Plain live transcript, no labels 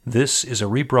This is a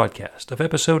rebroadcast of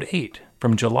Episode 8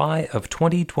 from July of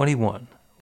 2021.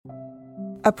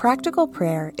 A practical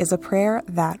prayer is a prayer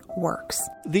that works.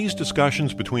 These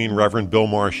discussions between Reverend Bill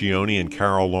Marchioni and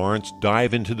Carol Lawrence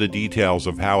dive into the details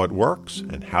of how it works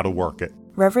and how to work it.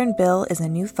 Reverend Bill is a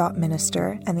New Thought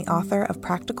minister and the author of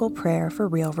Practical Prayer for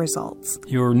Real Results.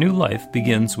 Your new life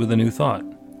begins with a new thought.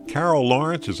 Carol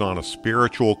Lawrence is on a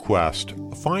spiritual quest,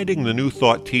 finding the New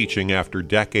Thought teaching after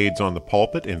decades on the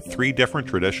pulpit in 3 different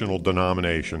traditional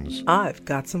denominations. I've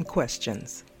got some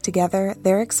questions. Together,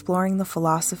 they're exploring the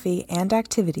philosophy and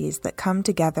activities that come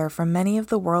together from many of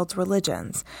the world's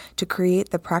religions to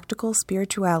create the practical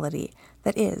spirituality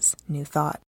that is New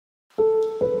Thought.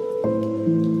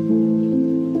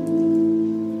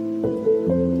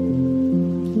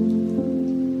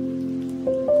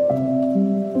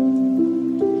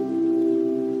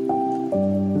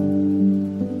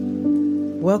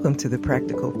 Welcome to the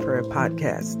Practical Prayer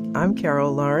Podcast. I'm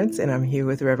Carol Lawrence, and I'm here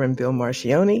with Reverend Bill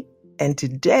Marchioni. And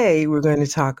today we're going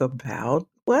to talk about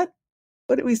what?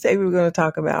 What did we say we were going to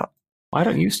talk about? I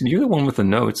don't use. You're the one with the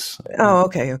notes. Oh,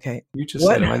 okay. You just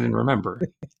said it, I didn't remember.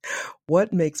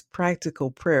 What makes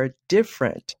practical prayer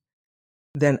different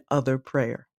than other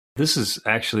prayer? This is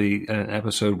actually an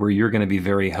episode where you're going to be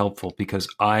very helpful because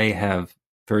I have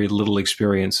very little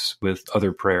experience with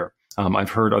other prayer.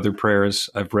 I've heard other prayers.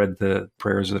 I've read the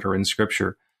prayers that are in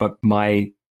Scripture, but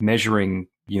my measuring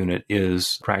unit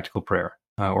is practical prayer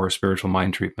or spiritual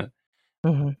mind treatment.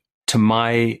 Mm-hmm. To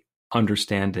my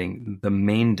understanding, the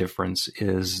main difference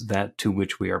is that to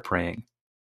which we are praying.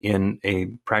 In a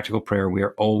practical prayer, we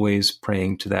are always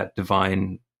praying to that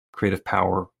divine creative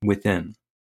power within.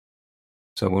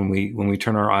 So when we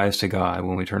turn our eyes to God,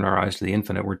 when we turn our eyes to the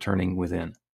infinite, we're turning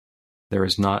within. There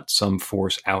is not some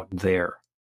force out there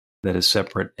that is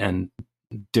separate and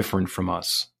different from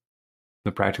us.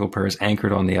 The practical prayer is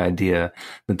anchored on the idea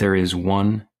that there is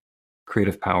one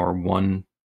creative power, one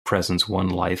presence, one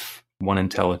life, one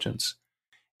intelligence,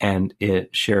 and it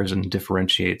shares and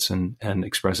differentiates and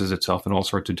expresses itself in all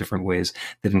sorts of different ways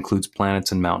that includes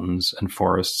planets and mountains and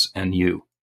forests and you.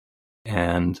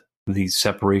 And the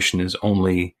separation is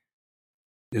only,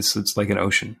 it's like an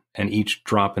ocean, and each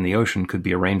drop in the ocean could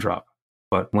be a raindrop.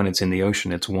 But when it's in the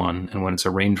ocean, it's one. And when it's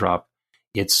a raindrop,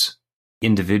 it's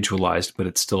individualized, but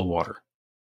it's still water.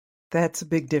 That's a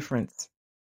big difference.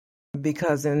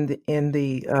 Because in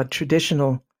the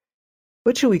traditional,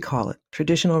 what should we call it?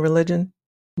 Traditional religion?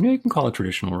 Yeah, you can call it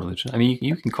traditional religion. I mean,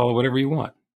 you can call it whatever you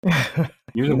want.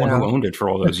 You're the one who owned it for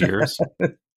all those years. You're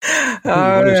the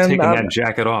one who's taking that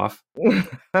jacket off.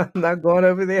 I'm not going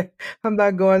over there. I'm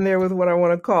not going there with what I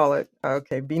want to call it.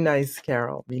 Okay, be nice,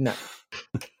 Carol. Be nice.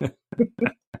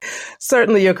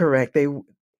 Certainly, you're correct.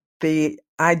 The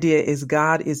idea is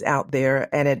God is out there,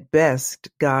 and at best,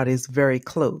 God is very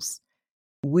close.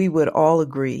 We would all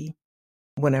agree,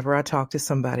 whenever I talk to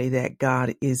somebody, that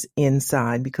God is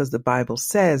inside, because the Bible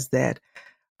says that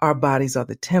our bodies are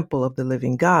the temple of the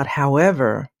living God.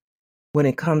 However, when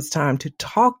it comes time to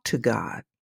talk to God,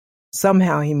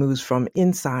 somehow he moves from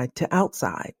inside to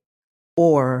outside.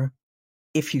 Or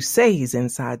if you say he's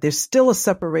inside, there's still a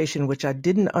separation, which I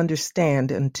didn't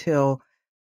understand until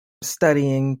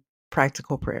studying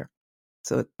practical prayer.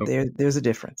 So there's a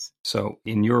difference. So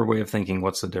in your way of thinking,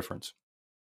 what's the difference?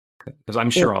 Because I'm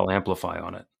sure I'll amplify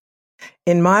on it.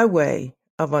 In my way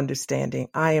of understanding,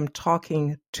 I am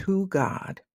talking to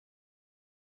God,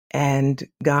 and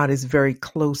God is very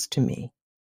close to me,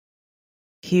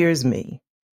 hears me,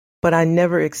 but I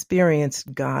never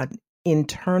experienced God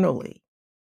internally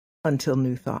until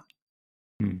New Thought.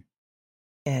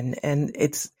 And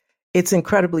it's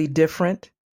incredibly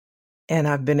different, and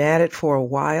I've been at it for a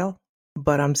while,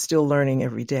 but I'm still learning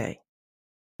every day.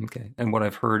 Okay. And what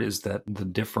I've heard is that the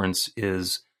difference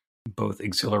is both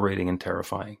exhilarating and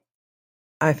terrifying.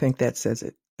 I think that says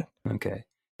it. Okay.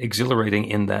 Exhilarating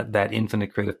in that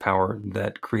infinite creative power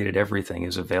that created everything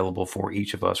is available for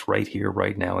each of us right here,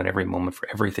 right now, in every moment for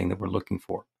everything that we're looking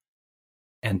for.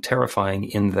 And terrifying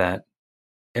in that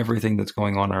everything that's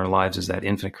going on in our lives is that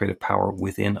infinite creative power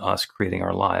within us creating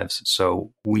our lives.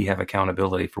 So we have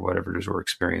accountability for whatever it is we're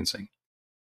experiencing.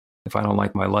 If I don't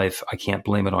like my life, I can't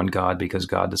blame it on God because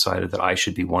God decided that I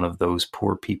should be one of those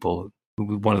poor people,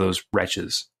 one of those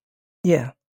wretches.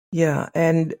 Yeah.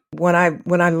 And when I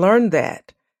learned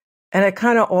that, and I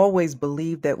kind of always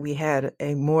believed that we had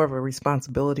a more of a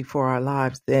responsibility for our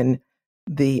lives than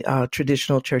the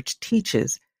traditional church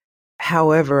teaches.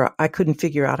 However, I couldn't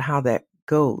figure out how that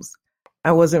goes.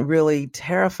 I wasn't really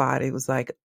terrified. It was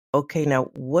like, okay,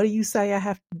 now what do you say I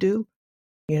have to do?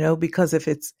 Because if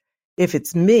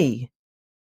it's me,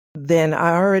 then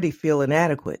I already feel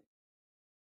inadequate.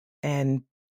 And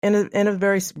in a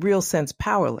very real sense,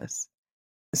 powerless.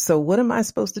 So what am I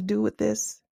supposed to do with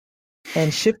this?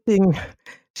 And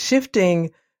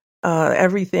shifting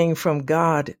everything from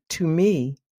God to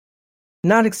me,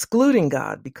 not excluding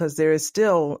God, because there is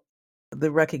still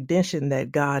the recognition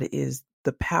that God is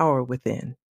the power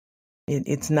within.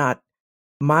 It's not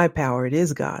my power, it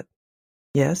is God.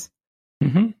 Yes?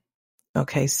 Mm-hmm.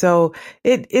 Okay, so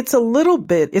it's a little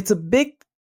bit, it's a big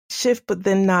shift, but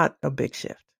then not a big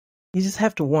shift. You just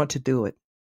have to want to do it.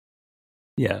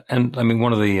 Yeah, and I mean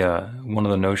one of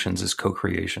the notions is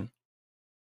co-creation.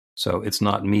 So it's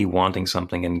not me wanting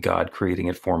something and God creating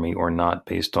it for me, or not,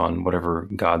 based on whatever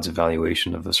God's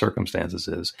evaluation of the circumstances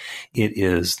is. It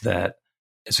is that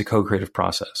it's a co-creative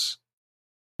process.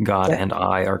 God Yeah. and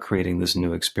I are creating this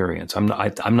new experience. I'm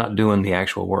not doing the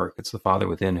actual work. It's the Father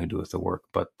within who doeth the work.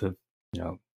 But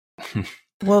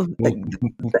Well,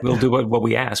 we'll do what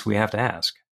we ask. We have to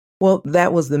ask. well,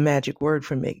 that was the magic word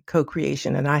for me,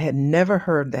 co-creation, and I had never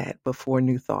heard that before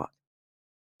New Thought.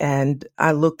 And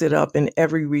I looked it up in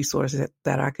every resource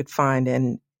that I could find,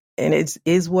 and it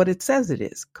is what it says it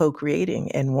is,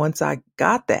 co-creating. And once I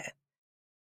got that,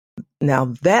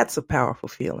 now that's a powerful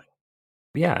feeling.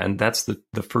 Yeah, and that's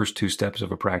the first two steps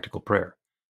of a practical prayer.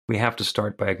 We have to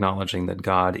start by acknowledging that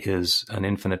God is an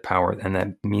infinite power, and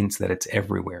that means that it's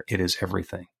everywhere. It is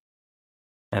everything.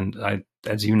 And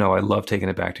as you know, I love taking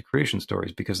it back to creation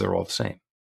stories because they're all the same.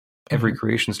 Every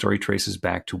creation story traces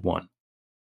back to one.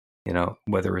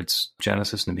 Whether it's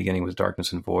Genesis, in the beginning was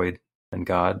darkness and void, and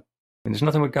God. I mean, there's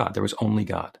nothing but God. There was only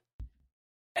God.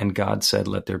 And God said,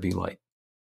 let there be light.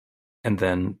 And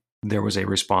then there was a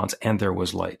response, and there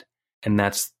was light. And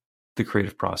that's the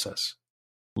creative process.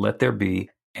 Let there be,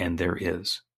 and there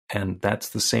is. And that's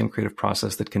the same creative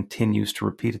process that continues to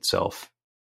repeat itself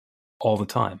all the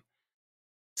time.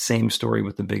 Same story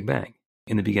with the Big Bang.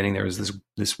 In the beginning, there was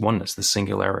this oneness, this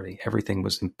singularity. Everything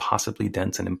was impossibly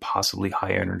dense and impossibly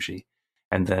high energy.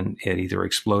 And then it either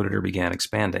exploded or began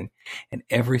expanding. And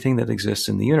everything that exists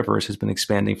in the universe has been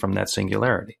expanding from that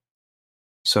singularity.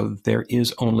 So there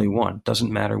is only one.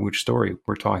 Doesn't matter which story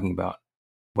we're talking about,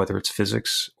 whether it's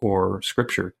physics or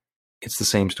scripture, it's the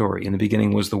same story. In the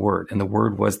beginning was the Word, and the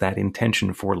Word was that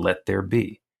intention for let there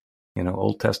be.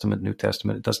 Old Testament, New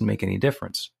Testament, it doesn't make any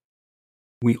difference.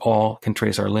 We all can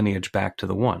trace our lineage back to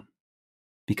the one,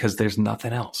 because there's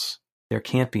nothing else. There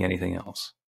can't be anything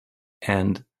else.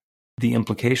 And the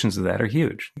implications of that are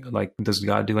huge. Like, does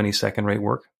God do any second-rate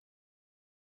work?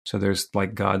 So there's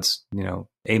like God's,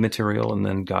 A material, and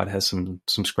then God has some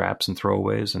scraps and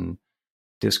throwaways and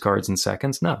discards and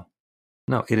seconds. No,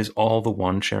 it is all the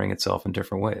one sharing itself in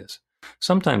different ways.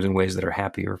 Sometimes in ways that are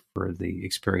happier for the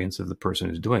experience of the person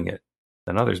who's doing it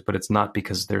than others, but it's not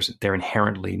because they're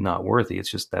inherently not worthy.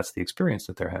 It's just that's the experience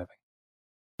that they're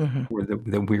having, or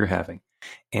that we're having.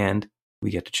 And we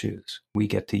get to choose. We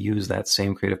get to use that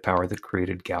same creative power that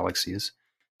created galaxies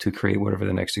to create whatever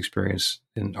the next experience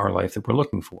in our life that we're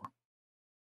looking for.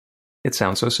 It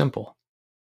sounds so simple.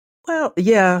 Well,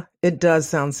 yeah, it does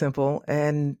sound simple.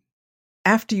 And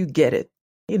after you get it,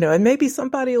 and maybe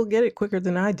somebody will get it quicker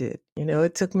than I did.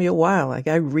 It took me a while. Like,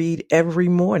 I read every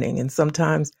morning, and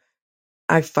sometimes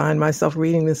I find myself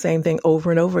reading the same thing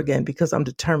over and over again because I'm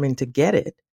determined to get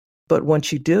it. But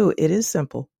once you do, it is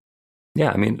simple.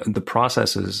 Yeah, I mean, the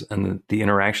processes and the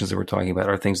interactions that we're talking about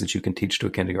are things that you can teach to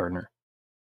a kindergartner.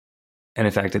 And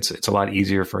in fact, it's a lot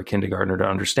easier for a kindergartner to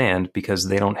understand because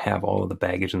they don't have all of the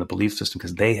baggage and the belief system,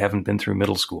 because they haven't been through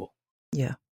middle school.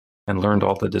 Yeah. And learned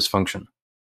all the dysfunction.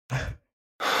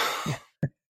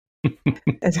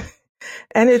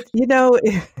 And it's,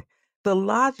 the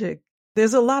logic,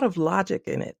 there's a lot of logic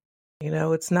in it.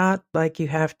 It's not like you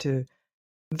have to.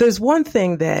 There's one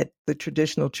thing that the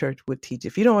traditional church would teach.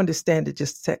 If you don't understand it,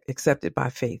 just accept it by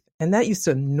faith. And that used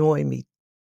to annoy me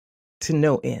to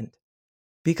no end,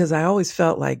 because I always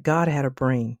felt like God had a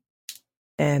brain.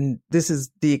 And this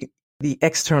is the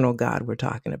external God we're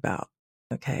talking about.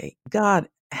 Okay. God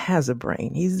has a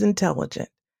brain. He's intelligent.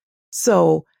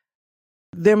 So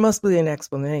there must be an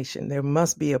explanation. There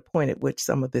must be a point at which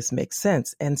some of this makes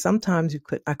sense. And sometimes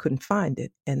I couldn't find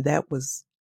it. And that was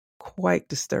quite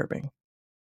disturbing.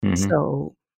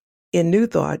 So in New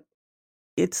Thought,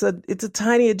 it's a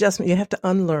tiny adjustment. You have to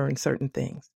unlearn certain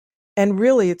things. And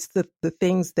really, it's the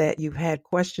things that you've had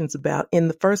questions about in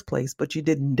the first place, but you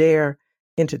didn't dare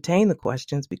entertain the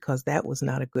questions because that was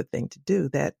not a good thing to do.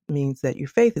 That means that your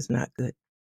faith is not good.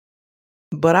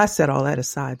 But I set all that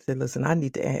aside and said, listen, I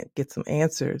need to get some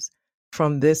answers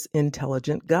from this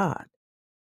intelligent God.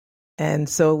 And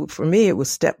so for me, it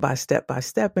was step by step by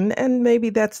step. And maybe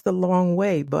that's the long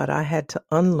way, but I had to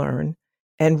unlearn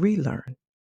and relearn.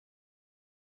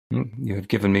 You have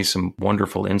given me some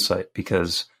wonderful insight,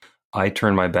 because I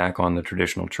turned my back on the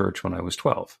traditional church when I was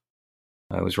 12.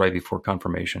 I was right before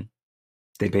confirmation.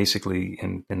 They basically,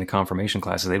 in the confirmation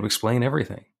classes, they would explain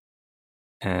everything.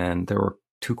 And there were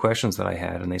 2 questions that I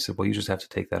had, and they said, well, you just have to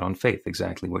take that on faith,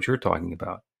 exactly what you're talking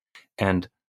about. And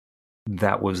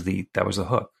that was the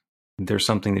hook. There's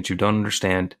something that you don't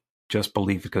understand, just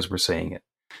believe because we're saying it.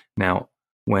 Now,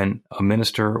 when a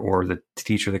minister or the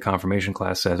teacher of the confirmation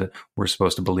class says it, we're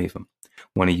supposed to believe him.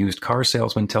 When a used car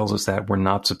salesman tells us that, we're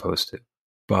not supposed to.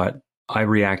 But I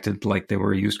reacted like they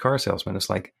were a used car salesman. It's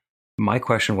like, my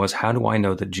question was, how do I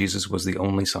know that Jesus was the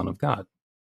only Son of God?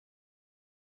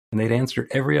 And they'd answered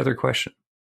every other question.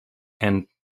 And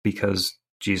because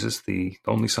Jesus, the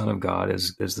only Son of God,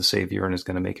 is the Savior and is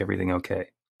going to make everything okay.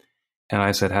 And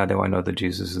I said, how do I know that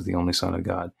Jesus is the only Son of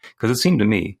God? Because it seemed to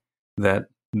me that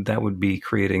would be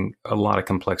creating a lot of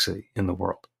complexity in the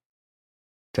world.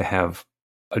 To have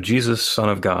a Jesus, Son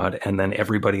of God, and then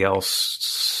everybody else,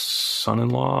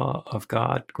 son-in-law of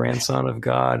God, grandson of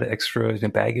God, extra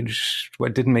baggage,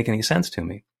 what didn't make any sense to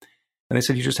me. And they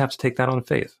said, you just have to take that on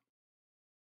faith.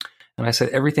 And I said,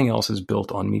 everything else is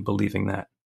built on me believing that.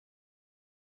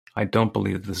 I don't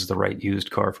believe that this is the right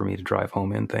used car for me to drive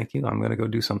home in. Thank you. I'm going to go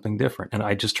do something different. And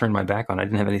I just turned my back on it. I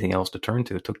didn't have anything else to turn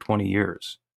to. It took 20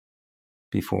 years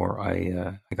before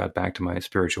I got back to my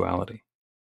spirituality.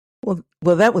 Well,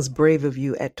 that was brave of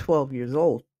you at 12 years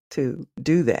old to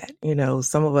do that. You know,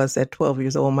 some of us at 12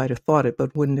 years old might have thought it,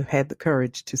 but wouldn't have had the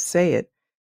courage to say it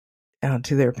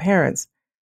to their parents.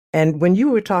 And when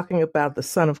you were talking about the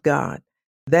Son of God,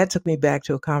 that took me back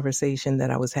to a conversation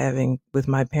that I was having with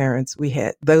my parents.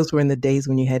 Those were in the days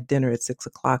when you had dinner at 6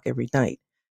 o'clock every night.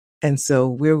 And so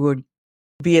we would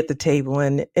be at the table,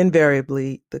 and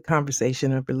invariably the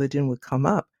conversation of religion would come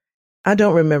up. I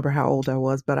don't remember how old I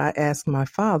was, but I asked my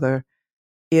father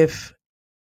if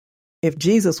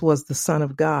Jesus was the Son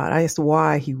of God. I asked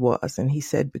why he was, and he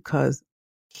said because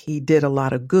he did a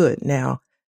lot of good. Now,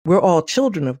 we're all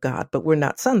children of God, but we're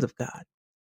not sons of God.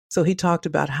 So he talked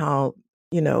about how,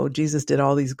 Jesus did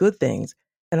all these good things.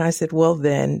 And I said, well,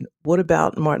 then what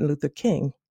about Martin Luther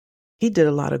King? He did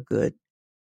a lot of good.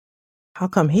 How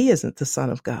come he isn't the Son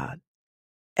of God?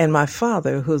 And my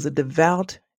father, who's a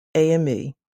devout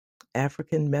AME,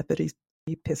 African Methodist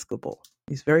Episcopal,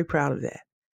 he's very proud of that.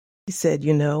 He said,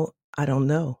 I don't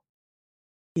know.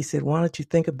 He said, why don't you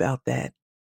think about that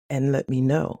and let me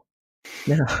know?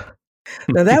 Now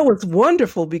that was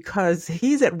wonderful, because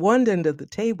he's at one end of the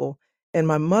table and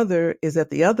my mother is at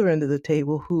the other end of the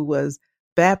table, who was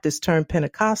Baptist turned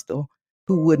Pentecostal,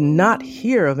 who would not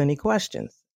hear of any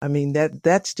questions. I mean,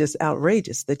 that's just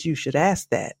outrageous that you should ask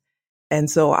that.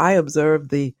 And so I observed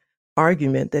the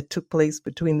argument that took place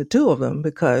between the two of them,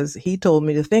 because he told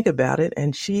me to think about it,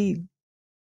 and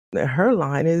her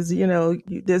line is,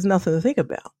 there's nothing to think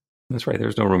about. That's right.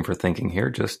 There's no room for thinking here.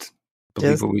 Just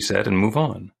believe what we said and move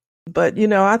on. But,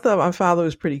 I thought my father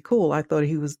was pretty cool. I thought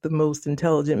he was the most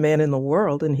intelligent man in the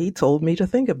world, and he told me to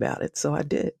think about it. So I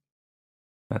did.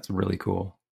 That's really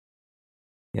cool.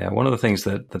 Yeah, one of the things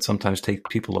that sometimes take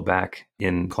people aback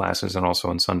in classes and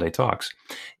also in Sunday talks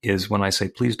is when I say,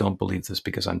 please don't believe this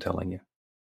because I'm telling you.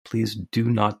 Please do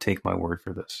not take my word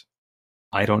for this.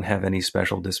 I don't have any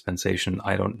special dispensation.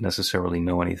 I don't necessarily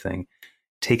know anything.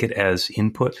 Take it as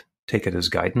input, take it as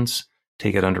guidance,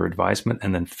 take it under advisement,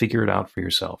 and then figure it out for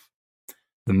yourself.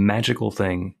 The magical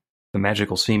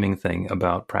seeming thing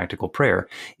about practical prayer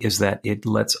is that it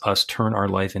lets us turn our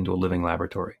life into a living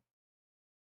laboratory.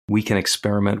 We can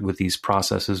experiment with these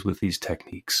processes, with these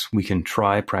techniques. We can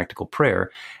try practical prayer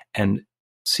and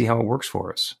see how it works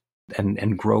for us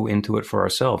and grow into it for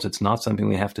ourselves. It's not something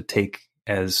we have to take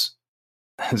as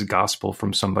gospel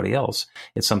from somebody else.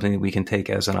 It's something that we can take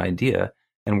as an idea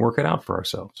and work it out for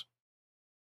ourselves.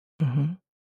 Mm-hmm.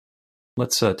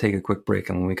 Let's take a quick break,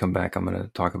 and when we come back, I'm going to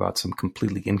talk about some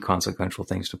completely inconsequential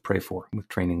things to pray for with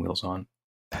training wheels on.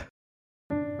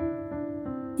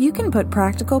 You can put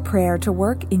practical prayer to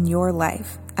work in your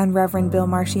life, and Reverend Bill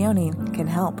Marcioni can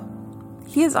help.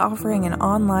 He is offering an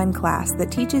online class that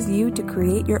teaches you to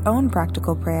create your own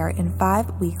practical prayer in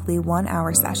 5 weekly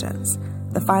 1-hour sessions.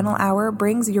 The final hour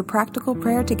brings your practical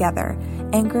prayer together,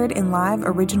 anchored in live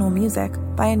original music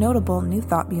by a notable New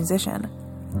Thought musician.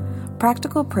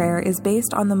 Practical prayer is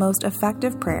based on the most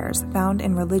effective prayers found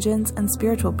in religions and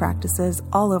spiritual practices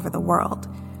all over the world.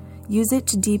 Use it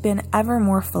to deepen ever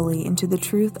more fully into the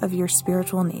truth of your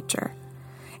spiritual nature.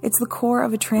 It's the core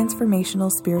of a transformational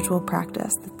spiritual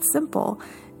practice that's simple,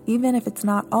 even if it's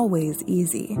not always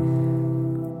easy.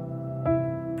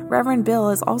 Reverend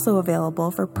Bill is also available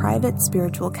for private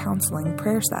spiritual counseling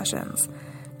prayer sessions.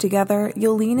 Together,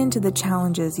 you'll lean into the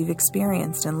challenges you've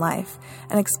experienced in life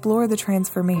and explore the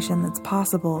transformation that's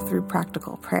possible through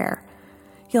practical prayer.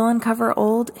 You'll uncover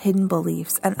old, hidden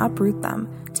beliefs and uproot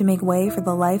them to make way for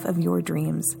the life of your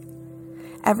dreams.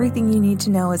 Everything you need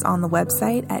to know is on the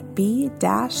website at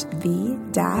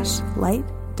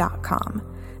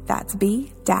b-the-light.com. That's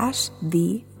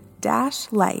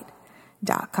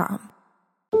b-the-light.com.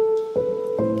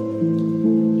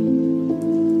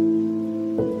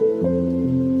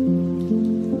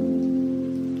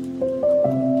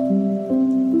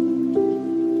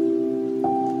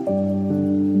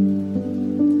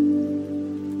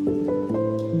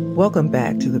 Welcome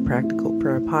back to the Practical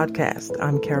Prayer Podcast.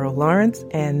 I'm Carol Lawrence,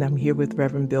 and I'm here with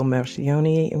Reverend Bill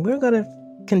Marcioni, and we're going to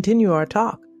continue our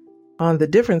talk on the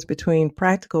difference between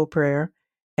practical prayer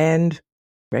and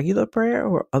regular prayer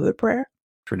or other prayer.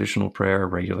 Traditional prayer,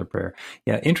 regular prayer.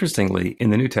 Yeah, interestingly, in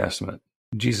the New Testament,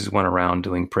 Jesus went around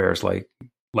doing prayers like,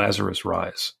 Lazarus,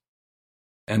 rise.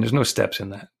 And there's no steps in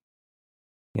that.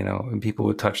 And people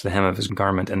would touch the hem of his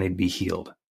garment and they'd be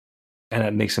healed. And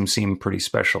that makes him seem pretty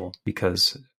special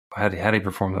because how did he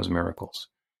perform those miracles?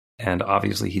 And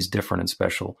obviously he's different and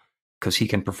special because he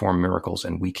can perform miracles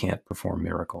and we can't perform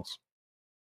miracles.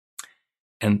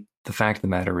 And the fact of the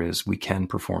matter is we can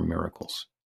perform miracles.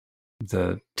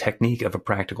 The technique of a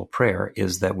practical prayer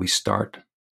is that we start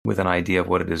with an idea of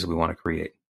what it is that we want to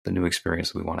create, the new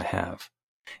experience that we want to have.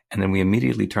 And then we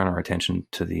immediately turn our attention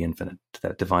to the infinite, to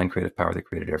that divine creative power that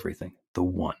created everything, the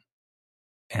one.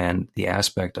 And the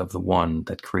aspect of the one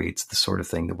that creates the sort of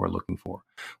thing that we're looking for,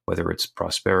 whether it's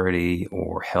prosperity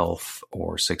or health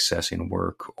or success in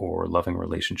work or loving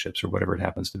relationships or whatever it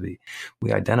happens to be.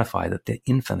 We identify that the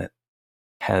infinite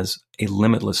has a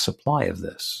limitless supply of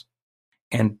this.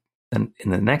 And then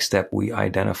in the next step, we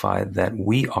identify that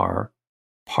we are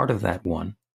part of that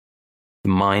one. The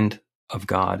mind of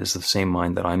God is the same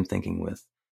mind that I'm thinking with.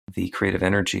 The creative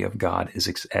energy of God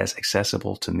is as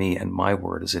accessible to me and my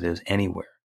word as it is anywhere,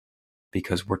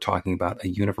 because we're talking about a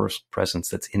universal presence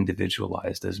that's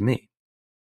individualized as me.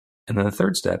 And then the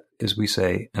third step is we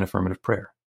say an affirmative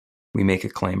prayer. We make a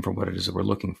claim for what it is that we're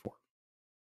looking for.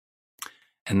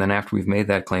 And then after we've made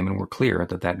that claim and we're clear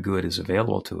that that good is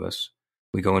available to us,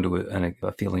 we go into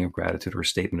a feeling of gratitude or a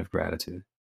statement of gratitude.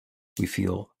 We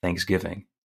feel thanksgiving.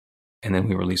 And then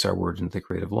we release our words into the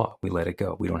creative law. We let it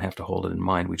go. We don't have to hold it in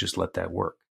mind. We just let that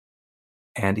work.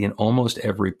 And in almost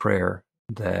every prayer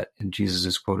that Jesus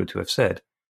is quoted to have said,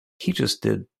 he just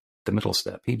did the middle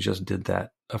step. He just did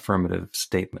that affirmative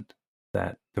statement,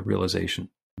 that the realization,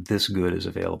 this good is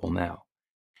available now.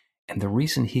 And the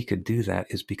reason he could do that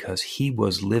is because he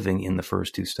was living in the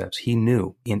first two steps. He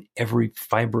knew in every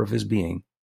fiber of his being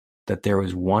that there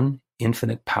was one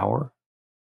infinite power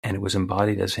and it was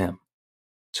embodied as him.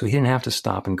 So he didn't have to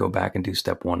stop and go back and do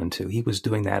step 1 and 2. He was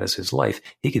doing that as his life.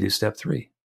 He could do step 3.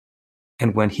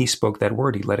 And when he spoke that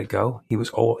word, he let it go. He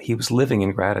was living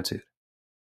in gratitude.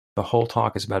 The whole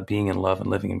talk is about being in love and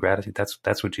living in gratitude.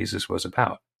 That's what Jesus was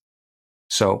about.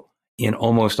 So in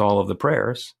almost all of the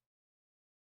prayers,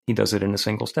 he does it in a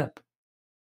single step.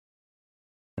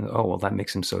 And that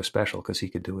makes him so special because he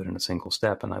could do it in a single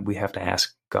step. And we have to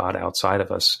ask God outside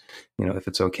of us, if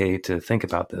it's okay to think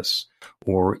about this.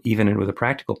 Or even with a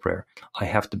practical prayer, I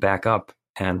have to back up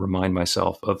and remind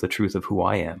myself of the truth of who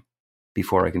I am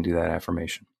before I can do that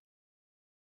affirmation.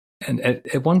 And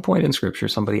at one point in Scripture,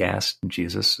 somebody asked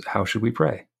Jesus, how should we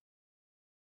pray?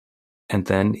 And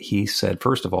then he said,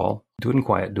 first of all, do it in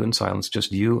quiet, do it in silence,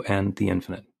 just you and the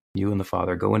infinite, you and the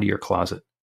Father. Go into your closet,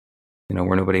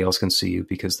 where nobody else can see you,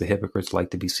 because the hypocrites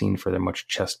like to be seen for their much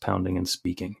chest pounding and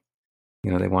speaking.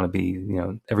 They want to be,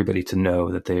 everybody to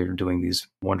know that they're doing these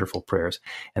wonderful prayers.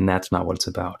 And that's not what it's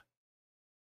about.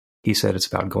 He said it's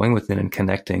about going within and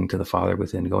connecting to the Father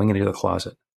within, going into the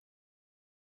closet.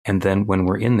 And then when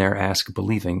we're in there, ask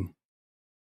believing.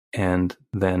 And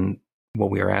then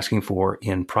what we are asking for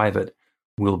in private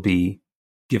will be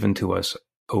given to us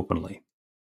openly.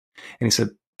 And he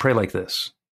said, pray like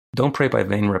this. Don't pray by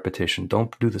vain repetition.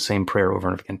 Don't do the same prayer over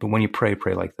and over again. But when you pray,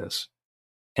 pray like this.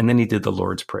 And then he did the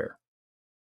Lord's Prayer.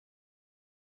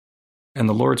 And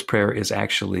the Lord's Prayer is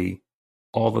actually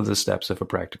all of the steps of a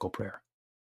practical prayer.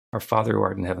 Our Father who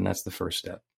art in heaven, that's the first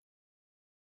step.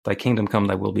 Thy kingdom come,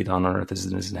 thy will be done on earth as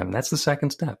it is in heaven. That's the second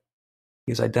step.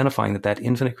 He is identifying that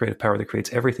infinite creative power that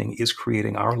creates everything is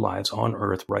creating our lives on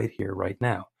earth right here, right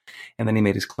now. And then he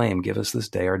made his claim, give us this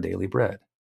day our daily bread.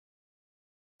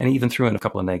 And he even threw in a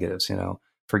couple of negatives,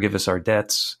 forgive us our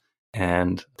debts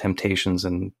and temptations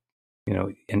and,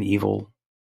 and evil,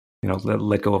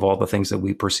 let go of all the things that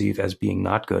we perceive as being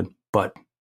not good, but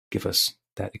give us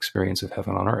that experience of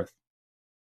heaven on earth.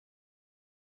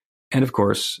 And of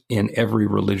course, in every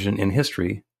religion in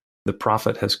history, the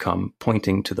prophet has come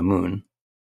pointing to the moon,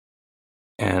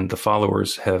 and the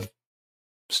followers have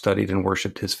studied and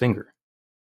worshipped his finger.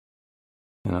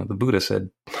 The Buddha said,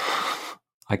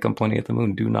 I come pointing at the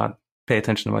moon. Do not pay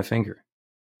attention to my finger.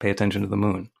 Pay attention to the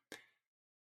moon.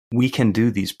 We can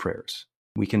do these prayers.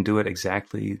 We can do it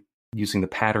exactly using the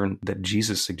pattern that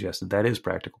Jesus suggested. That is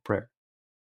practical prayer.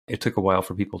 It took a while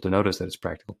for people to notice that it's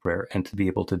practical prayer and to be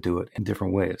able to do it in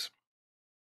different ways.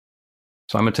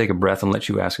 So I'm going to take a breath and let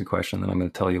you ask a question, then I'm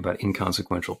going to tell you about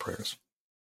inconsequential prayers.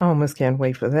 I almost can't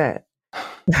wait for that.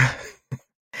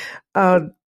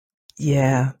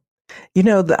 Yeah.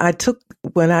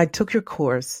 When I took your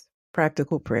course,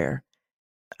 Practical Prayer,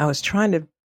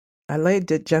 I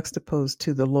laid it juxtaposed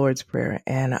to the Lord's Prayer,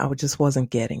 and I just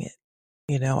wasn't getting it.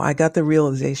 I got the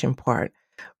realization part,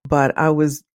 but I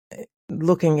was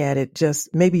looking at it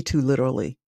just maybe too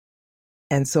literally.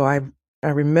 And so I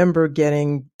remember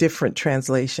getting different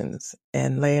translations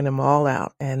and laying them all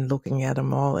out and looking at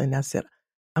them all. And I said,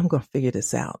 I'm going to figure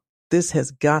this out. This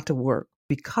has got to work,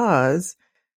 because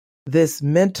this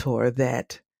mentor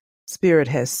that Spirit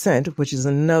has sent, which is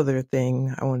another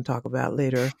thing I want to talk about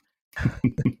later,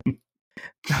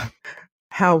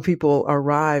 how people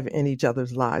arrive in each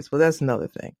other's lives. Well, that's another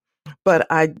thing. But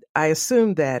I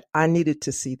assumed that I needed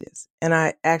to see this. And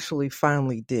I actually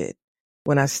finally did,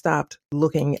 when I stopped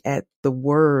looking at the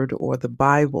word or the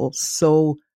Bible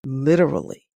so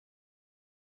literally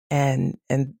and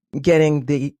getting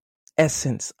the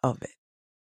essence of it,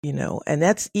 and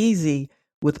that's easy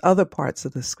with other parts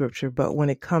of the scripture. But when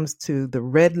it comes to the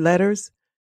red letters,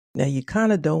 now you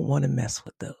kind of don't want to mess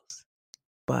with those.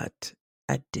 But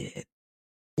I did,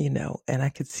 and I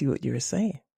could see what you were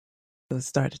saying. So it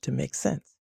started to make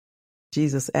sense.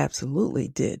 Jesus absolutely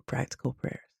did practical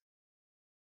prayers.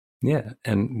 Yeah.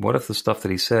 And what if the stuff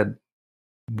that he said,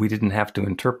 we didn't have to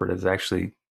interpret as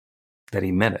actually that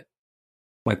he meant it?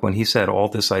 Like when he said, all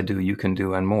this I do, you can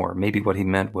do and more. Maybe what he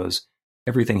meant was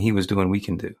everything he was doing, we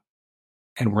can do.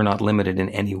 And we're not limited in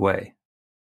any way.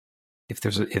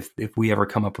 If we ever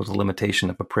come up with a limitation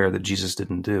of a prayer that Jesus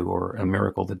didn't do or a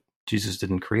miracle that Jesus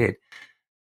didn't create,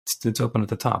 it's open at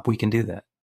the top. We can do that.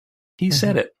 He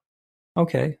said it.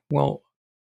 Okay, well,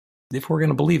 if we're going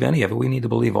to believe any of it, we need to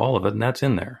believe all of it, and that's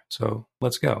in there. So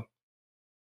let's go.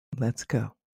 Let's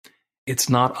go. It's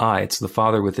not I, it's the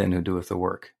Father within who doeth the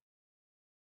work.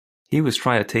 He was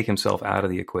trying to take himself out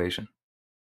of the equation.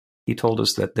 He told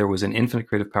us that there was an infinite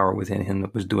creative power within him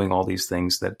that was doing all these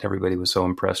things that everybody was so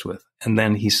impressed with. And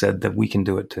then he said that we can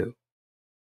do it too.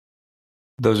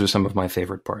 Those are some of my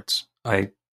favorite parts.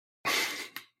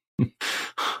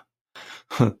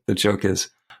 The joke is,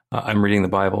 I'm reading the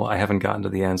Bible. I haven't gotten to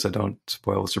the end, so don't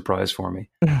spoil the surprise for me.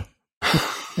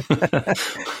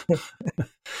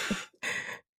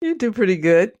 You do pretty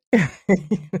good.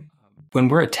 When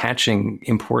we're attaching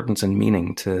importance and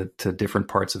meaning to different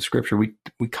parts of Scripture, we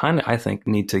kind of, I think,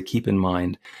 need to keep in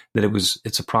mind that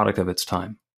it's a product of its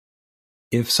time.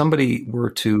 If somebody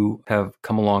were to have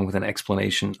come along with an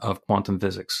explanation of quantum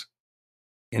physics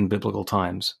in biblical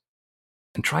times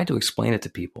and tried to explain it to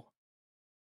people,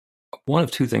 one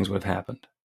of two things would have happened.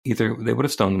 Either they would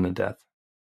have stoned him to death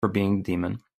for being a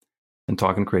demon and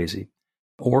talking crazy,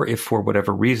 or if for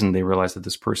whatever reason they realized that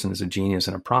this person is a genius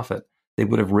and a prophet, they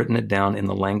would have written it down in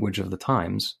the language of the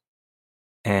times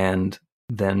and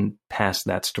then passed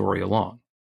that story along,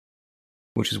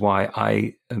 which is why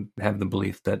I have the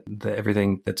belief that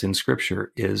everything that's in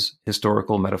Scripture is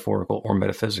historical, metaphorical, or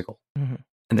metaphysical. Mm-hmm.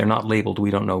 And they're not labeled.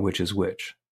 We don't know which is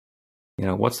which.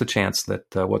 What's the chance that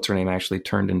what's her name actually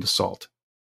turned into salt?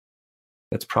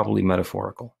 That's probably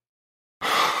metaphorical.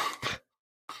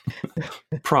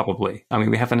 Probably. I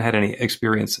mean, we haven't had any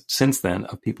experience since then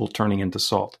of people turning into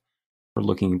salt or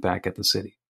looking back at the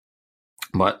city.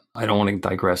 But I don't want to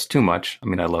digress too much. I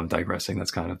mean, I love digressing. That's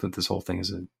kind of this whole thing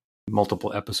is a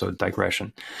multiple episode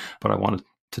digression. But I wanted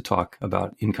to talk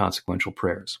about inconsequential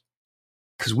prayers,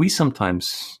 because we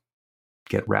sometimes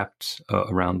get wrapped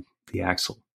around the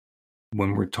axle.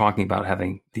 When we're talking about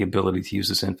having the ability to use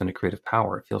this infinite creative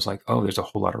power, it feels like, oh, there's a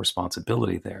whole lot of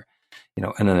responsibility there.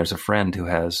 And then there's a friend who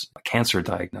has a cancer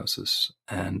diagnosis,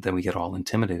 and then we get all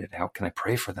intimidated. How can I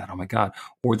pray for that? Oh my God.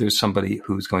 Or there's somebody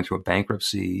who's going through a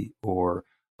bankruptcy or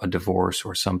a divorce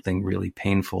or something really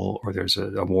painful, or there's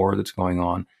a war that's going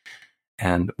on.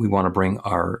 And we want to bring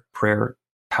our prayer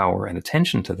power and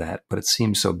attention to that, but it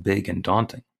seems so big and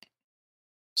daunting.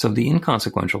 So the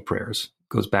inconsequential prayers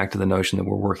goes back to the notion that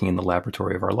we're working in the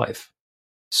laboratory of our life.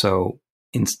 So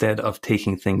instead of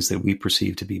taking things that we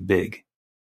perceive to be big,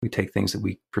 we take things that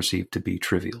we perceive to be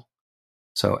trivial.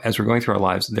 So as we're going through our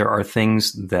lives, there are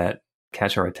things that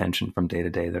catch our attention from day to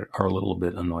day that are a little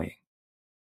bit annoying.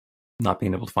 Not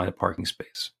being able to find a parking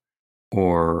space,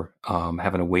 or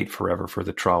having to wait forever for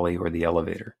the trolley or the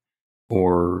elevator,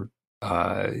 or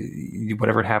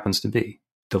whatever it happens to be,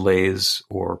 delays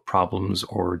or problems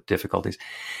or difficulties.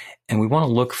 And we want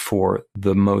to look for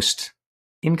the most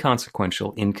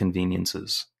inconsequential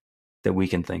inconveniences that we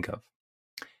can think of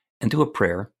and do a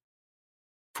prayer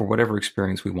for whatever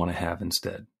experience we want to have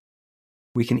instead.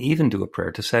 We can even do a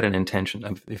prayer to set an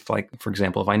intention. If, like, for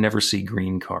example, if I never see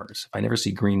green cars, if I never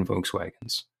see green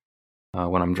Volkswagens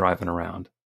when I'm driving around,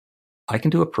 I can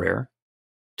do a prayer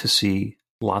to see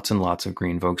lots and lots of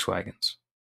green Volkswagens.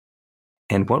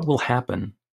 And what will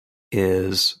happen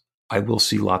is I will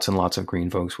see lots and lots of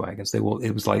green Volkswagens. They will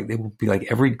be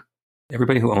like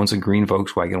everybody who owns a green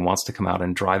Volkswagen wants to come out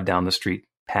and drive down the street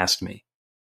past me.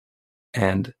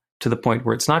 And to the point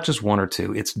where it's not just one or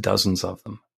two, it's dozens of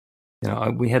them.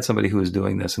 We had somebody who was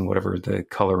doing this, and whatever the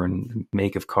color and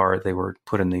make of car they were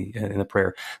put in the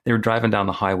prayer, they were driving down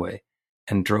the highway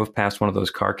and drove past one of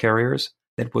those car carriers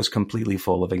that was completely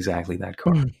full of exactly that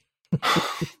car.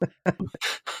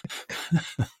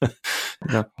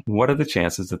 What are the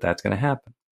chances that that's going to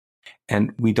happen?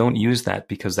 And we don't use that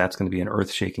because that's going to be an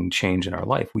earth-shaking change in our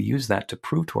life. We use that to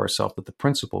prove to ourselves that the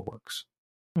principle works.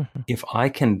 Mm-hmm. If I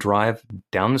can drive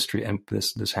down the street, and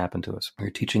this happened to us. We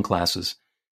were teaching classes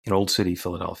in Old City,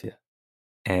 Philadelphia,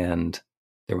 and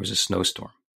there was a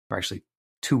snowstorm. Or actually,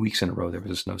 2 weeks in a row, there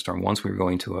was a snowstorm. Once we were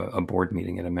going to a board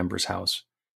meeting at a member's house,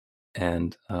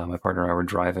 and my partner and I were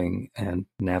driving and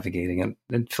navigating. And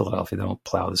in Philadelphia, they don't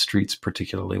plow the streets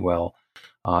particularly well.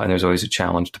 And there's always a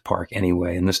challenge to park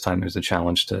anyway. And this time there's a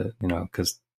challenge to,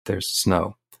 because there's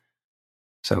snow.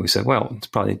 So we said, well, it's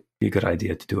probably be a good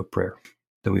idea to do a prayer,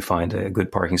 that we find a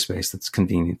good parking space that's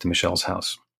convenient to Michelle's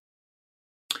house.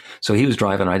 So he was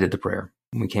driving, I did the prayer.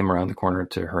 We came around the corner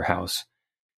to her house,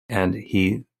 and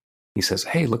he says,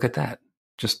 hey, look at that.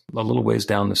 Just a little ways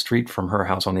down the street from her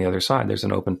house on the other side, there's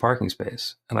an open parking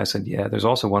space. And I said, yeah, there's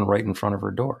also one right in front of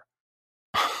her door.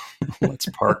 Let's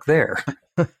park there.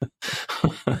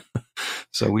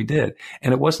 So we did.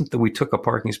 And it wasn't that we took a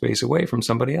parking space away from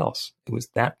somebody else. It was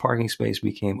that parking space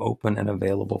became open and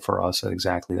available for us at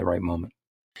exactly the right moment.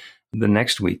 The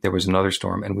next week, there was another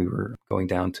storm, and we were going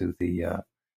down to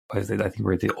I think we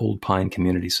were at the Old Pine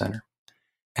Community Center.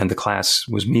 And the class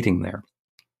was meeting there.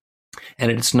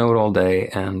 And it had snowed all day,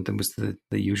 and it was the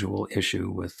usual issue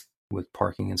with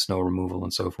parking and snow removal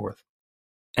and so forth.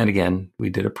 And again, we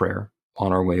did a prayer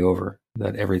on our way over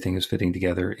that everything is fitting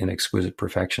together in exquisite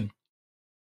perfection.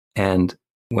 And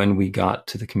when we got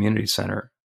to the community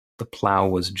center, the plow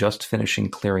was just finishing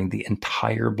clearing the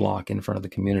entire block in front of the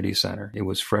community center. It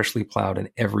was freshly plowed, and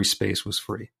every space was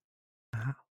free.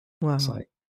 Wow. It's like,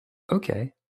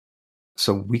 okay.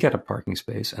 So we got a parking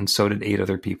space, and so did 8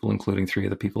 other people, including 3 of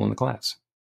the people in the class.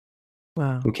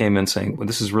 Wow. Who came in saying, well,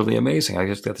 this is really amazing. I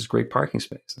just got this great parking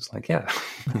space. It's like, yeah,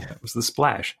 it was the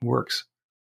splash. It works.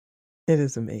 It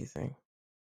is amazing.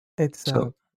 It's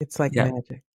like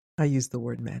magic. I use the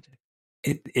word magic.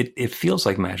 It feels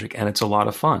like magic, and it's a lot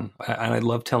of fun. And I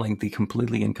love telling the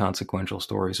completely inconsequential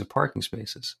stories of parking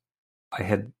spaces. I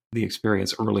had the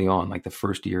experience early on, like the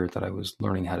first year that I was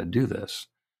learning how to do this,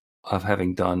 of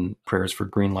having done prayers for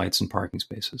green lights and parking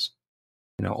spaces,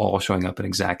 all showing up in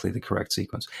exactly the correct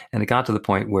sequence. And it got to the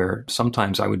point where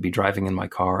sometimes I would be driving in my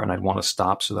car and I'd want to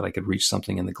stop so that I could reach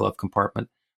something in the glove compartment.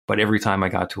 But every time I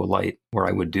got to a light where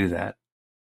I would do that,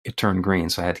 it turned green,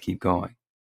 so I had to keep going.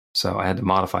 So I had to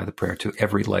modify the prayer to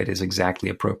every light is exactly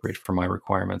appropriate for my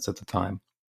requirements at the time.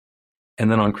 And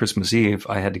then on Christmas Eve,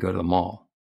 I had to go to the mall.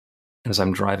 And as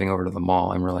I'm driving over to the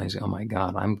mall, I'm realizing, oh my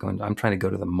God, I'm trying to go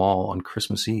to the mall on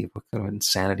Christmas Eve. What kind of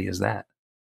insanity is that?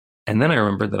 And then I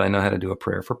remembered that I know how to do a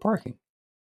prayer for parking.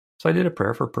 So I did a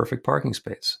prayer for a perfect parking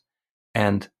space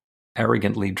and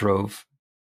arrogantly drove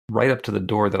right up to the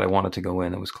door that I wanted to go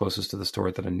in. It was closest to the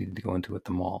store that I needed to go into at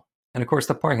the mall. And of course,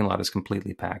 the parking lot is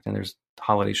completely packed, and there's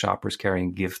holiday shoppers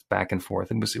carrying gifts back and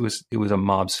forth. It was a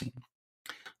mob scene.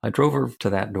 I drove over to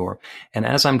that door, and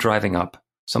as I'm driving up,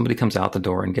 somebody comes out the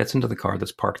door and gets into the car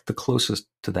that's parked the closest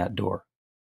to that door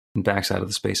and backs out of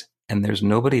the space. And there's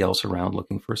nobody else around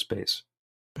looking for a space.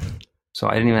 So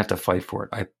I didn't even have to fight for it.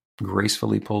 I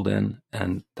gracefully pulled in,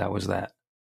 and that was that.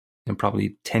 And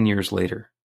probably 10 years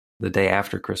later, the day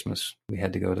after Christmas, we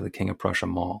had to go to the King of Prussia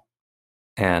Mall.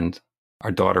 And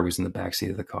our daughter was in the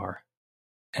backseat of the car.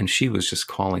 And she was just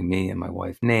calling me and my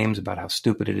wife names about how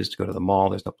stupid it is to go to the mall.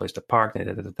 There's no place to park.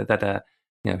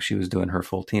 She was doing her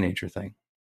full teenager thing.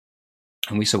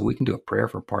 And we said, we can do a prayer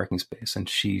for parking space. And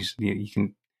you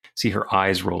can see her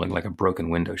eyes rolling like a broken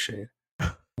window shade.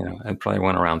 And probably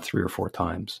went around 3 or 4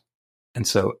 times. And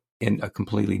so in a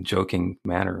completely joking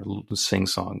manner,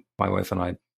 sing-song, my wife and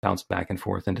I bounced back and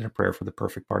forth and did a prayer for the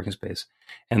perfect parking space.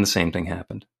 And the same thing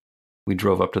happened. We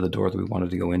drove up to the door that we wanted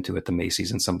to go into at the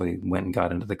Macy's, and somebody went and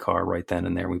got into the car right then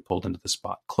and there. We pulled into the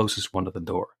spot, closest one to the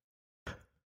door.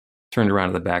 Turned around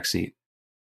to the back seat,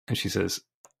 and she says,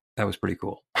 "That was pretty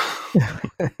cool."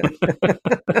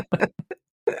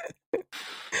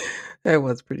 That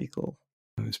was pretty cool.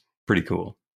 It was pretty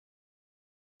cool.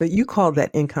 But you call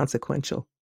that inconsequential.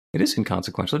 It is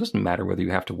inconsequential. It doesn't matter whether you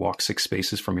have to walk 6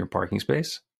 spaces from your parking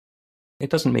space.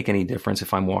 It doesn't make any difference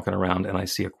if I'm walking around and I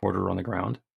see a quarter on the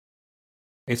ground.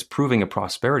 It's proving a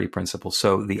prosperity principle.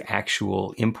 So the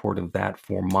actual import of that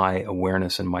for my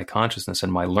awareness and my consciousness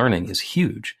and my learning is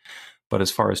huge. But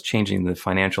as far as changing the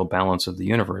financial balance of the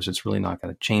universe, it's really not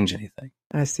going to change anything.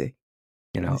 I see.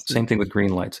 Same thing with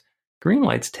green lights. Green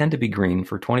lights tend to be green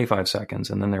for 25 seconds,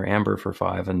 and then they're amber for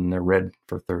 5, and they're red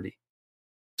for 30.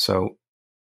 So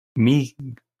me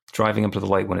driving up to the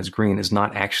light when it's green is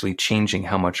not actually changing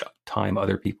how much time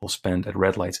other people spend at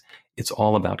red lights. It's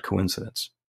all about coincidence.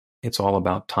 It's all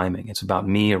about timing. It's about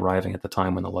me arriving at the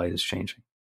time when the light is changing.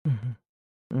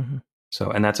 Mm-hmm. Mm-hmm.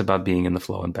 So, and that's about being in the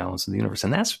flow and balance of the universe.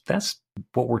 And that's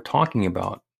what we're talking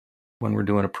about when we're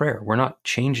doing a prayer. We're not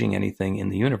changing anything in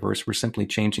the universe. We're simply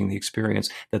changing the experience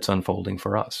that's unfolding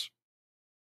for us.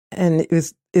 And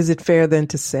is it fair then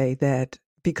to say that,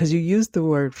 because you used the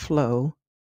word flow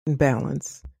and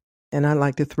balance, and I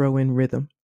like to throw in rhythm.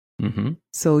 Mm-hmm.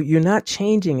 So you're not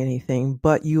changing anything,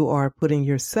 but you are putting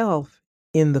yourself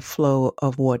in the flow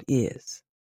of what is.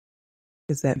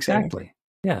 Is that exactly?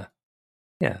 Fair?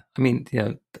 Yeah. I mean,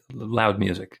 loud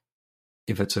music.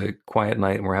 If it's a quiet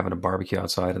night and we're having a barbecue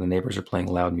outside and the neighbors are playing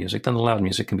loud music, then the loud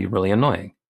music can be really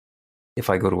annoying. If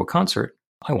I go to a concert,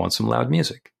 I want some loud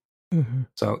music. Mm-hmm.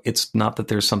 So it's not that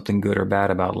there's something good or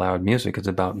bad about loud music. It's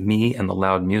about me and the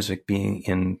loud music being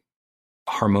in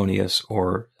harmonious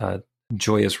or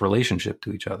joyous relationship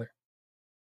to each other.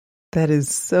 That is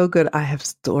so good. I have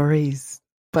stories,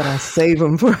 but I'll save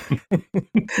them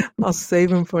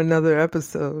for another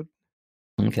episode.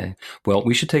 Okay. Well,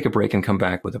 we should take a break and come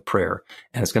back with a prayer.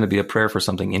 And it's going to be a prayer for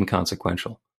something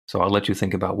inconsequential. So I'll let you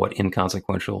think about what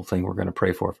inconsequential thing we're going to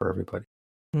pray for everybody.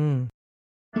 Mm.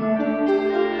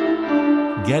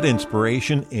 Get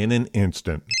inspiration in an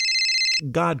instant.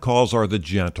 God calls are the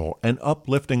gentle and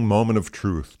uplifting moment of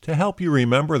truth to help you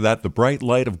remember that the bright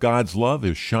light of God's love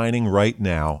is shining right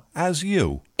now as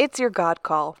you. It's your God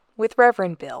Call with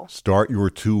Reverend Bill. Start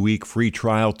your 2-week free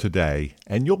trial today,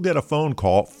 and you'll get a phone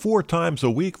call 4 times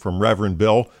a week from Reverend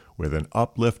Bill with an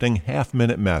uplifting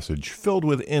half-minute message filled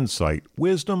with insight,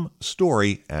 wisdom,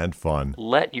 story, and fun.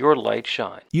 Let your light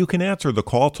shine. You can answer the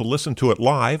call to listen to it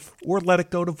live or let it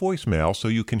go to voicemail so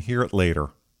you can hear it later.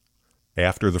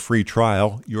 After the free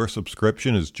trial, your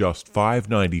subscription is just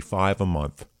 $5.95 a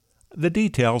month. The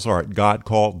details are at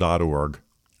godcall.org.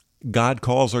 God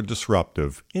calls are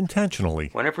disruptive, intentionally.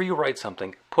 Whenever you write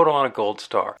something, put on a gold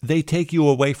star. They take you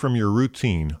away from your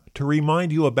routine to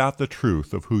remind you about the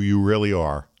truth of who you really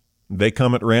are. They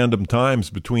come at random times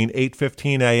between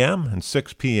 8:15 a.m. and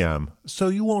 6 p.m., so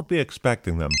you won't be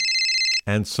expecting them.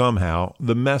 And somehow,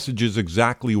 the message is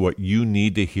exactly what you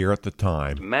need to hear at the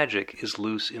time. Magic is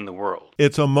loose in the world.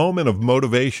 It's a moment of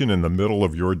motivation in the middle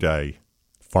of your day.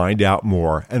 Find out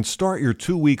more and start your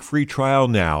 2-week free trial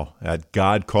now at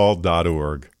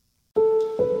godcall.org.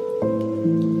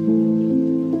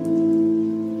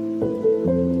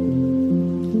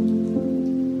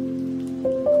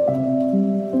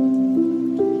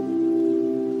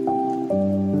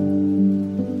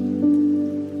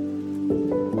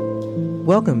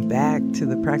 Welcome back to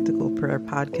the Practical Prayer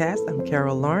Podcast. I'm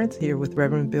Carol Lawrence here with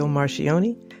Reverend Bill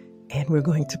Marcioni, and we're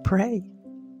going to pray.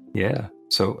 Yeah.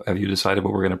 So have you decided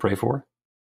what we're going to pray for?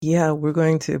 Yeah, we're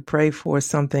going to pray for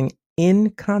something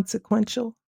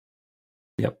inconsequential.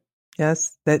 Yep.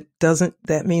 Yes,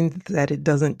 that means that it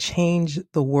doesn't change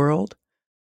the world,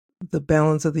 the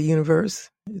balance of the universe.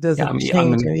 It doesn't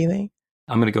change anything.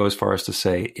 I'm going to go as far as to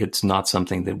say it's not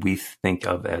something that we think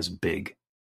of as big.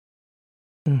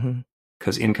 Mm-hmm.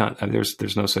 Because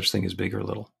there's no such thing as big or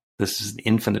little. This is the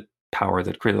infinite power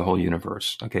that created the whole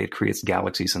universe. Okay, it creates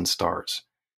galaxies and stars.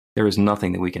 There is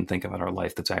nothing that we can think of in our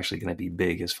life that's actually going to be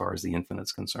big as far as the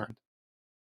infinite's concerned.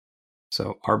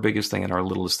 So our biggest thing and our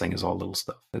littlest thing is all little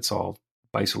stuff. It's all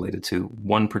isolated to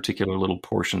one particular little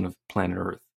portion of planet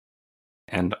Earth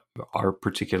and our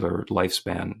particular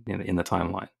lifespan in the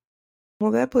timeline.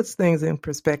 Well, that puts things in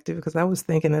perspective, because I was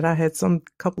thinking that I had some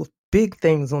couple of big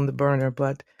things on the burner,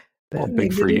 but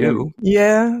big for you.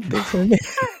 Yeah, big for me.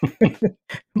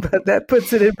 But that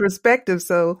puts it in perspective.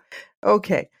 So,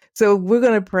 okay. So we're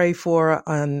going to pray for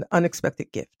an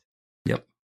unexpected gift. Yep.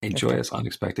 A joyous,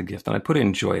 unexpected gift. And I put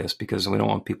in joyous because we don't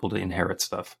want people to inherit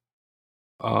stuff.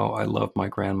 Oh, I love my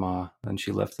grandma and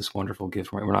she left this wonderful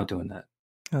gift for me. We're not doing that.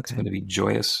 Okay. It's going to be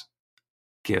joyous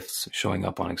gifts showing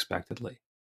up unexpectedly.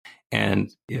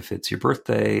 And if it's your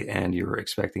birthday and you're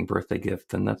expecting birthday gift,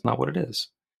 then that's not what it is.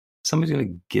 Somebody's going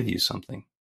to give you something,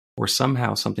 or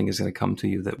somehow something is going to come to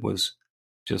you that was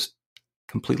just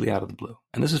completely out of the blue.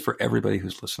 And this is for everybody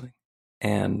who's listening.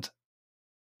 And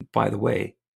by the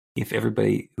way, if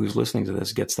everybody who's listening to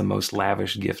this gets the most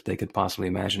lavish gift they could possibly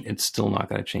imagine, it's still not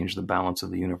going to change the balance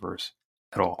of the universe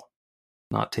at all.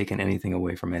 Not taking anything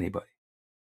away from anybody.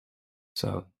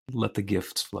 So let the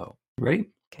gifts flow. Ready?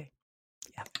 Okay.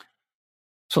 Yeah.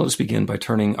 So let's begin by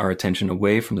turning our attention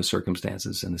away from the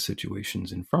circumstances and the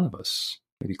situations in front of us.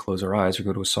 Maybe close our eyes or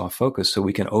go to a soft focus so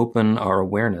we can open our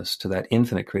awareness to that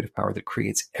infinite creative power that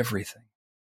creates everything.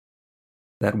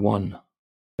 That one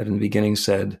that in the beginning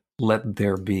said, "Let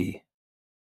there be,"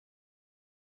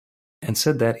 and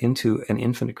said that into an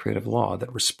infinite creative law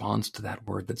that responds to that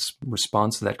word, that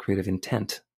responds to that creative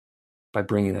intent by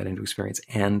bringing that into experience.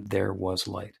 And there was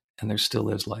light, and there still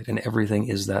is light, and everything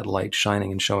is that light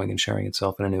shining and showing and sharing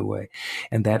itself in a new way.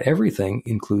 And that everything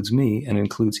includes me and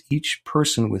includes each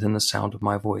person within the sound of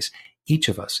my voice. Each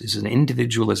of us is an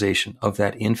individualization of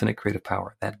that infinite creative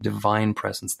power, that divine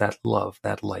presence, that love,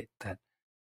 that light, that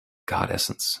God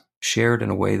essence, shared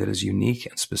in a way that is unique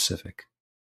and specific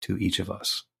to each of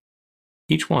us.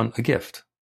 Each one a gift,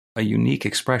 a unique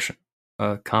expression,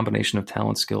 a combination of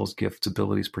talents, skills, gifts,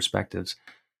 abilities, perspectives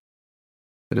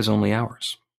that is only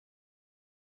ours.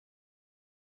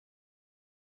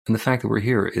 And the fact that we're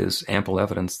here is ample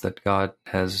evidence that God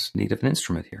has need of an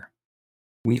instrument here.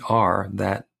 We are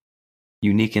that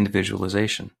unique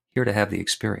individualization, here to have the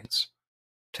experience,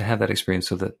 to have that experience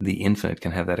so that the infinite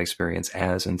can have that experience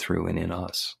as and through and in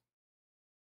us.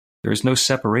 There is no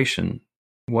separation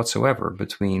whatsoever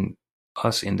between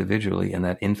us individually and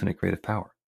that infinite creative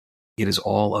power. It is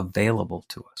all available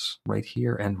to us right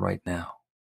here and right now.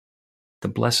 The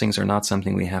blessings are not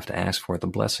something we have to ask for. The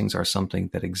blessings are something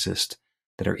that exist,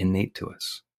 that are innate to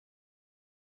us.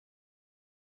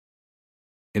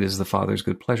 It is the Father's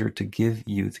good pleasure to give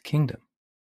you the kingdom.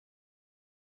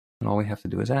 And all we have to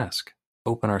do is ask,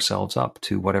 open ourselves up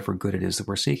to whatever good it is that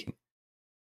we're seeking.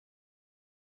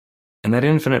 And that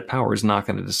infinite power is not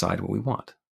going to decide what we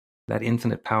want. That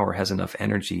infinite power has enough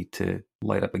energy to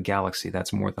light up a galaxy.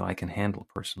 That's more than I can handle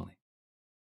personally.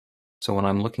 So when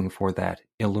I'm looking for that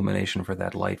illumination, for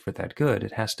that light, for that good,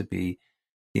 it has to be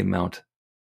the amount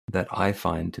that I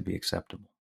find to be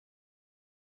acceptable,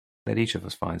 that each of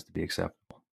us finds to be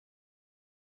acceptable.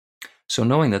 So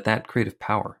knowing that that creative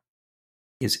power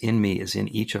is in me, is in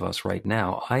each of us right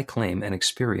now, I claim an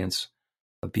experience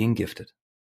of being gifted,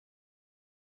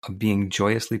 of being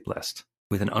joyously blessed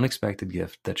with an unexpected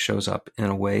gift that shows up in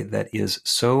a way that is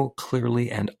so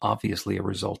clearly and obviously a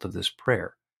result of this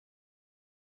prayer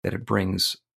that it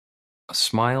brings a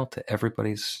smile to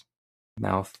everybody's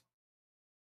mouth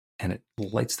and it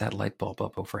lights that light bulb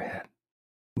up overhead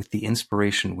with the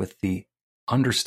inspiration, with the understanding